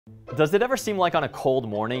Does it ever seem like on a cold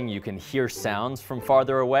morning you can hear sounds from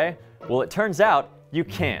farther away? Well, it turns out you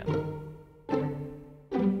can.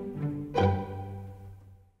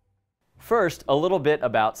 First, a little bit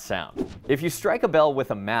about sound. If you strike a bell with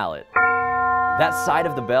a mallet, that side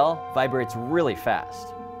of the bell vibrates really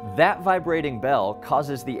fast. That vibrating bell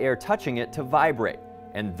causes the air touching it to vibrate,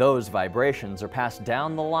 and those vibrations are passed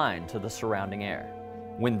down the line to the surrounding air.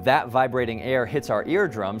 When that vibrating air hits our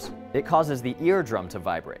eardrums, it causes the eardrum to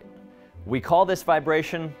vibrate. We call this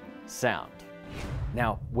vibration sound.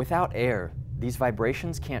 Now, without air, these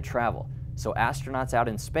vibrations can't travel, so astronauts out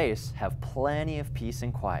in space have plenty of peace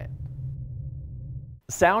and quiet.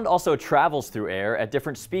 Sound also travels through air at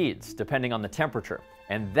different speeds, depending on the temperature,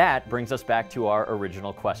 and that brings us back to our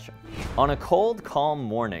original question. On a cold, calm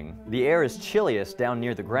morning, the air is chilliest down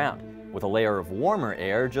near the ground, with a layer of warmer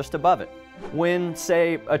air just above it. When,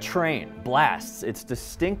 say, a train blasts its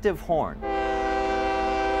distinctive horn,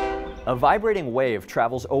 a vibrating wave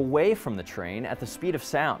travels away from the train at the speed of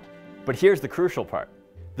sound. But here's the crucial part.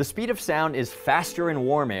 The speed of sound is faster in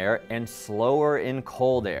warm air and slower in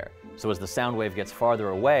cold air. So as the sound wave gets farther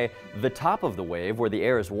away, the top of the wave, where the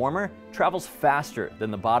air is warmer, travels faster than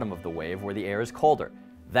the bottom of the wave, where the air is colder.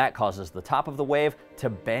 That causes the top of the wave to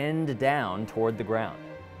bend down toward the ground.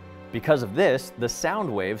 Because of this, the sound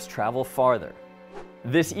waves travel farther.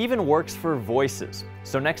 This even works for voices.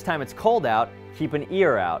 So next time it's cold out, keep an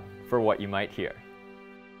ear out for what you might hear.